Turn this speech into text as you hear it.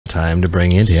time to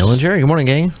bring in Dale and Jerry. Good morning,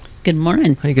 gang. Good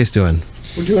morning. How you guys doing?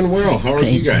 We're doing well. How are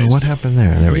you guys? What happened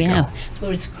there? There we go.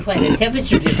 There's quite a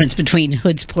temperature difference between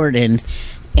Hoodsport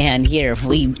and here.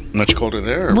 Much colder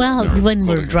there? Well, when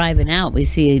we're driving out, we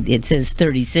see it says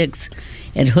 36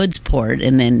 at Hoodsport,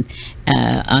 and then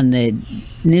on the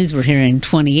news we're hearing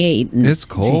 28. And it's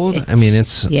cold. I mean,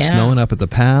 it's snowing up at the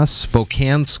pass.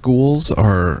 Spokane schools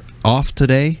are off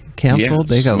today, canceled.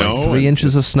 They got like 3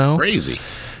 inches of snow. Crazy.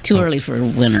 Too early for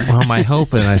winter. Well, my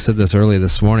hope, and I said this early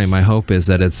this morning, my hope is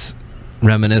that it's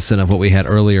reminiscent of what we had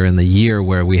earlier in the year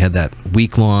where we had that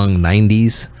week-long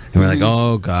 90s. And we're like,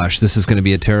 oh, gosh, this is going to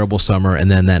be a terrible summer. And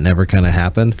then that never kind of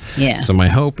happened. Yeah. So my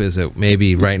hope is that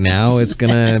maybe right now it's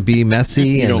going to be messy.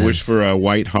 You don't wish for a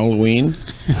white Halloween?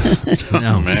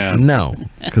 No, man. No.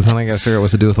 Because then I got to figure out what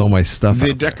to do with all my stuff.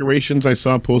 The decorations I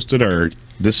saw posted are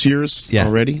this year's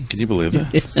already? Can you believe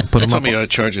that? Put them up. Me to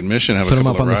charge admission. Have put them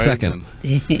up on the second.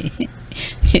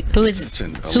 Who was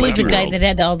the guy that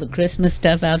had all the Christmas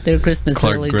stuff out there? Christmas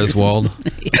Clark Griswold.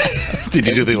 Did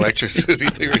you do the electricity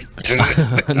thing?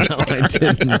 No, I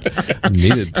didn't.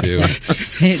 Needed to.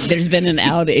 There's been an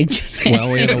outage.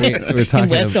 Well, we were talking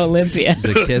in West Olympia.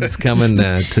 The kids coming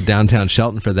to downtown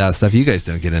Shelton for that stuff. You guys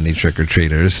don't get any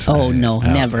trick-or-treaters. Oh, no,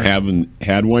 never. Haven't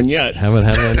had one yet. Haven't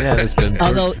had one yet. It's been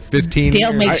 15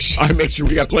 years. I make sure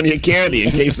we got plenty of candy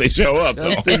in case they show up.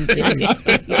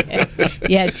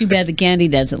 Yeah, too bad the candy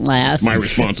doesn't last. My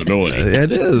responsibility.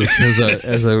 It is.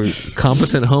 As a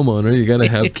competent homeowner, you got to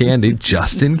have candy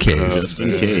just in case. Just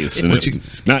in case. And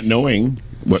not knowing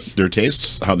what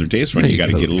how their tastes run, you got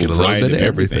to get a little variety of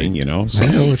everything, you know. So.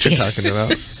 I know what you're talking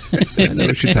about. I know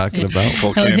what you're talking about.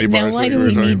 Full candy bars. Now, why do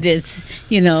we need this,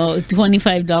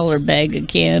 $25 bag of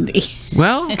candy?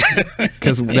 Well,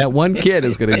 because that one kid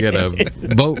is going to get a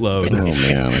boatload. Oh,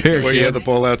 man. Where you have the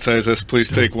bowl outside says, please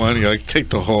take one. You're like, take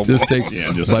the whole bowl.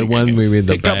 Just by one, we mean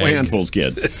the bag. A couple handfuls,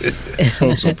 kids.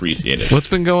 Folks will appreciate it. What's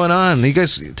been going on? Are you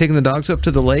guys taking the dogs up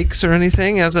to the lakes or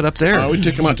anything? How's it up there? We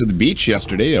took them out to the beach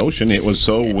yesterday, Ocean. It was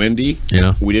so windy.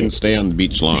 Yeah. We didn't stay on the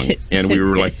beach long. And we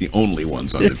were like the only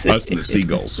ones on us and the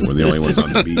seagulls were the only ones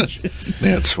on the beach. They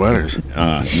had sweaters.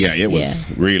 It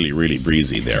was really, really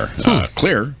breezy there.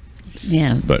 Clear.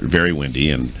 Yeah. But very windy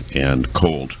and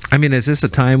cold. I mean, is this a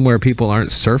time where people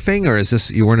aren't surfing, or is this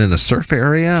you weren't in a surf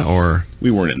area, or we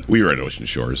were at Ocean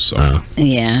Shores, so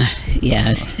yeah.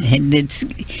 It's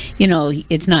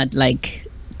it's not like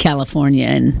California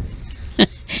and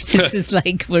this is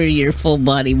like wear your full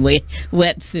body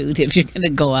wetsuit if you're going to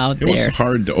go out there. It was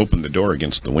hard to open the door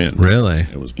against the wind. Really?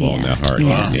 It was blowing that hard.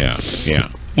 Yeah.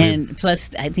 And plus,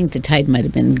 I think the tide might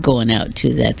have been going out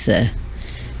too. That's a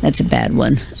bad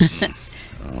one.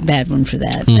 Bad one for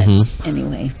that. But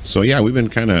anyway. So yeah, we've been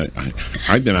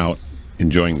I've been out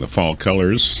enjoying the fall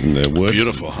colors in the woods.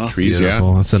 Beautiful, huh? Beautiful. Trees,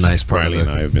 yeah. That's a nice part Riley of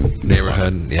the and I have been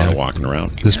neighborhood. Walking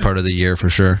around. This part of the year for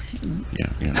sure. Yeah.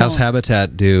 How's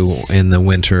habitat do in the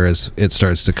winter as it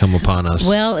starts to come upon us?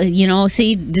 Well,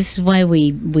 see, this is why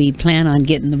we plan on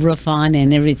getting the roof on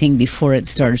and everything before it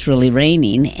starts really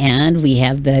raining. And we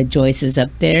have the joists up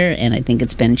there, and I think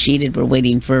it's been sheeted. We're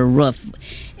waiting for a roof,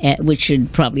 which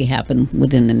should probably happen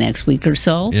within the next week or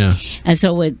so. Yeah. And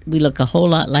so we look a whole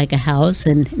lot like a house,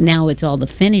 and now it's all the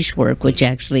finish work, which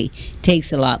actually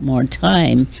takes a lot more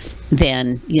time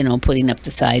than putting up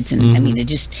the sides. And I mean, it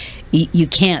just you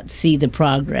can't see the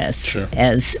progress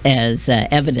as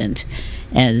evident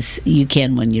as you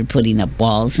can when you're putting up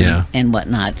walls and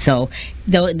whatnot. So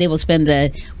they will spend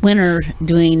the winter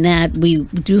doing that. We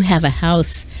do have a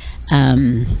house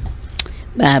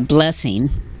blessing.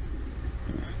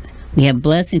 We have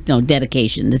blessings,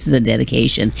 dedication. This is a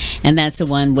dedication. And that's the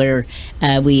one where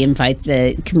we invite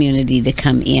the community to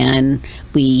come in.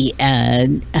 We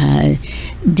do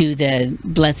the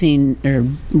blessing or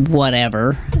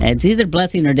whatever. It's either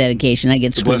blessing or dedication. I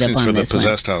get screwed up on this one. Blessings for the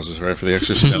possessed houses, right? For the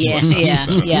exorcism.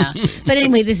 Yeah. But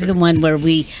anyway, this is the one where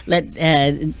we let,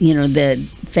 the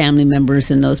family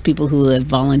members and those people who have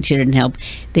volunteered and helped,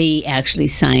 they actually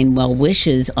sign well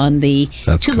wishes on the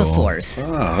tuba fours.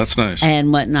 Oh, that's nice.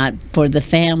 And whatnot for the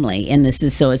family. And this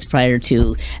is so it's prior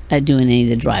to doing any of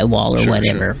the drywall or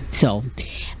whatever. Sure. So,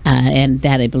 and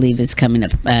that I believe is coming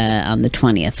up on the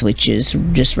 20th, which is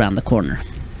just around the corner.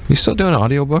 You still doing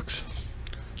audiobooks?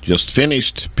 Just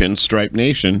finished Pinstripe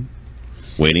Nation,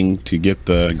 waiting to get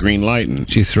the green light. And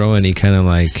did you throw any kind of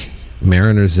like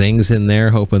Mariner zings in there,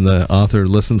 hoping the author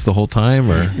listens the whole time,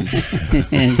 or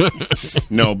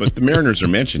no? But the Mariners are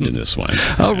mentioned in this one.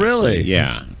 Oh, really?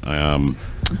 Yeah.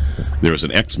 There was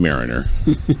an ex-Mariner.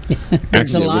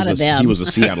 There's a lot of them. He was a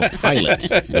Seattle pilot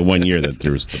the one year that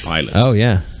there was the pilot. Oh,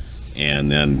 yeah.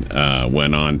 and then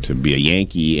went on to be a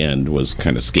Yankee and was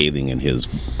kind of scathing in his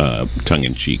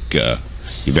tongue-in-cheek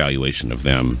evaluation of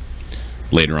them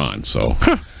later on. So,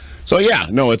 so yeah,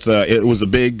 no, it was a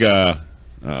big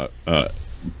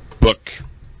book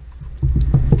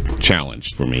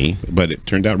challenge for me, but it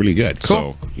turned out really good.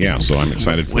 Cool. So yeah, so I'm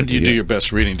excited for When it do you to do hit. your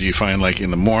best reading? Do you find like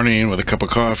in the morning with a cup of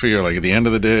coffee, or like at the end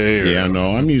of the day? Or? Yeah,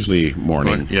 no, I'm usually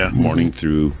morning. Yeah. Morning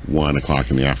through 1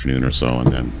 o'clock in the afternoon or so,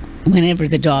 and then Whenever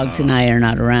the dogs and I are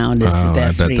not around, it's the Oh, I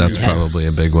best bet reading that's time. probably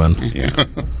a big one. yeah.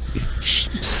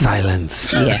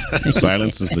 Silence. Yeah.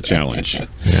 Silence is the challenge.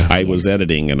 Yeah. I was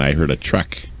editing and I heard a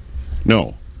truck.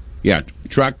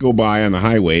 Truck go by on the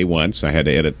highway once. I had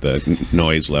to edit the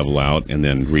noise level out and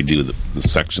then redo the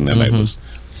section that I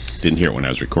didn't hear it when I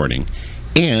was recording.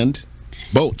 And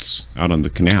boats out on the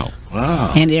canal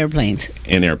Wow. And airplanes.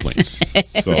 and airplanes.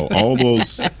 So all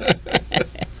those,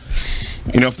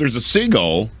 if there's a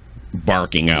seagull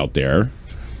barking out there,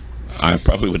 I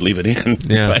probably would leave it in.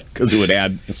 Yeah. Because it would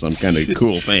add some kind of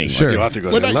cool thing. Sure. The author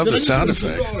goes, I love the sound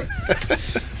effect.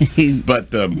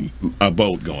 But a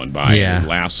boat going by Yeah. it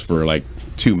lasts for like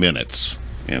 2 minutes,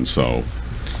 and so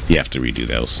you have to redo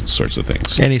those sorts of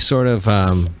things. Any sort of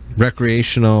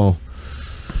recreational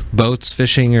boats,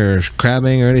 fishing or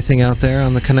crabbing or anything out there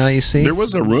on the canal you see? There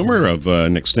was a rumor of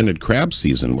an extended crab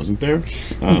season, wasn't there?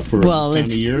 For Well, this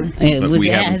time of year? it But we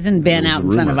haven't- hasn't been there was out a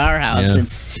in front of rumor. our house. Yeah.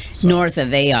 It's north of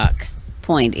Ayoc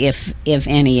Point, if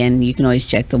any, and you can always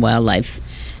check the wildlife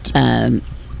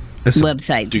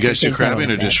website. Do you guys do Take a look crabbing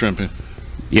or at just that. shrimping?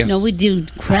 Yes. No, we do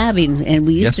crabbing, and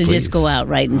we used Yes, to just please. go out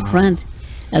right in front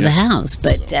of the house.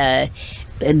 But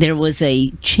there was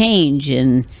a change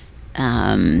in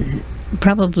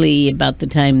probably about the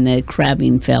time the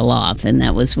crabbing fell off, and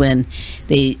that was when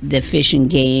the Fish and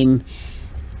Game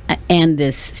and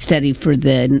this study for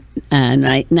the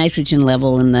nitrogen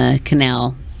level in the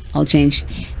canal all changed.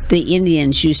 The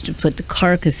Indians used to put the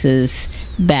carcasses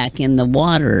back in the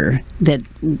water. That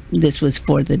this was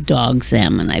for the dog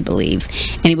salmon, I believe.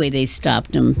 Anyway, they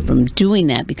stopped them from doing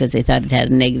that because they thought it had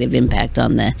a negative impact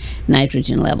on the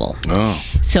nitrogen level. Oh.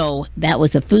 So that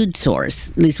was a food source.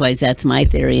 At least wise, that's my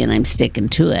theory, and I'm sticking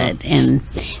to it. And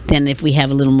then if we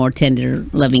have a little more tender,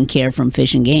 loving care from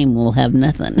Fish and Game, we'll have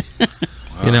nothing.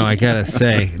 I gotta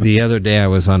say, the other day I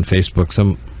was on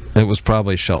Facebook. It was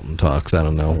probably Shelton Talks. I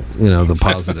don't know. The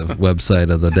positive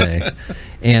website of the day,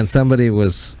 and somebody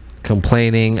was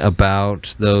complaining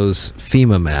about those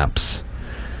FEMA maps.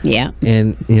 Yeah.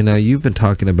 And you've been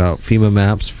talking about FEMA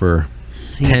maps for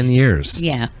 10 years.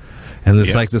 Yeah. And it's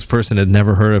Yes. like this person had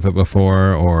never heard of it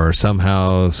before, or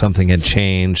somehow something had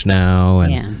changed now.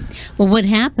 And Yeah. Well, what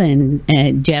happened,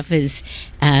 Jeff, is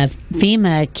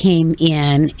FEMA came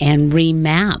in and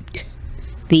remapped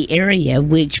the area,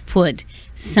 which put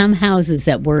some houses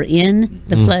that were in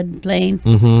the floodplain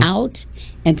out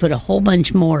and put a whole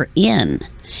bunch more in.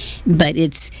 But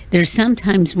there's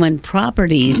sometimes when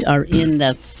properties are in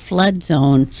the flood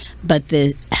zone, but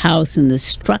the house and the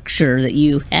structure that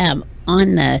you have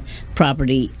on the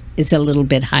property is a little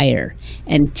bit higher.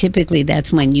 And typically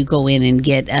that's when you go in and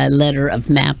get a letter of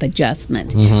map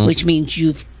adjustment, which means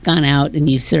you've gone out and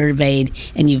you've surveyed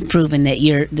and you've proven that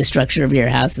the structure of your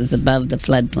house is above the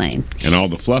floodplain. And all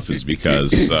the fluff is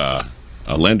because a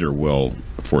lender will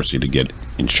force you to get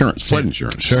insurance, flood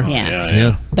insurance. Sure.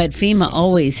 Yeah. But FEMA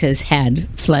always has had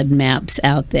flood maps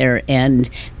out there, and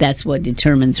that's what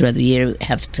determines whether you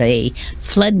have to pay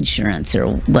flood insurance or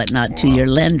whatnot to your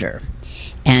lender.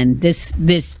 And this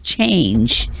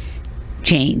changed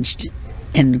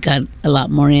and got a lot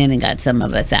more in and got some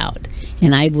of us out.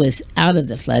 And I was out of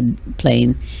the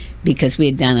floodplain because we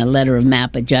had done a letter of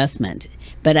map adjustment.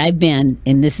 But I've been,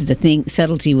 and this is the thing,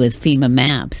 subtlety with FEMA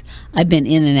maps, I've been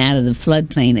in and out of the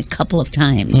floodplain a couple of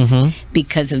times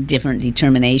because of different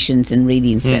determinations and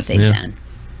readings that they've done.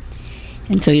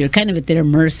 And so you're kind of at their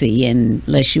mercy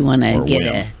unless you want to Or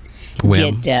get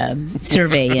whim. a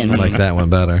survey and I like that one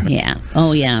better. yeah.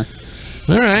 Oh, yeah.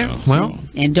 All right. Well,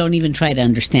 And don't even try to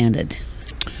understand it.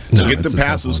 So no, get the it's a tough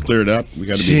passes one. cleared up. We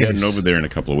got to be Jeez. heading over there in a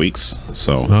couple of weeks.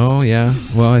 So Oh, yeah.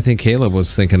 Well, I think Caleb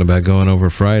was thinking about going over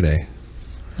Friday.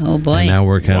 Oh, boy. And now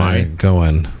we're Why? kind of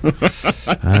going.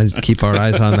 Keep our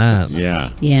eyes on that.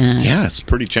 yeah, Yeah. it's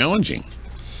pretty challenging,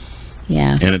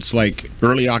 Yeah. and it's like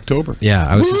early October. Yeah,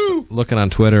 I was just looking on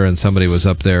Twitter, and somebody was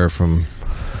up there from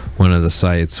one of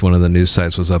the news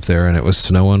sites was up there, and it was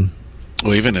snowing.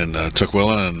 Well, even in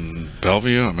Tukwila and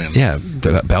Bellevue, I mean, Yeah,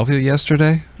 Bellevue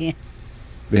yesterday? Yeah.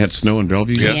 They had snow in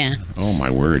Bellevue. Yeah. Yeah. Oh my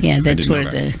word. Yeah, I that's didn't where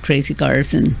know that. the crazy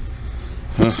cars and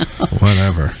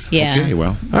Whatever. yeah. Okay,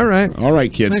 well, All right. all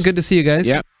right, kids. Good to see you guys.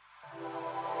 Yeah.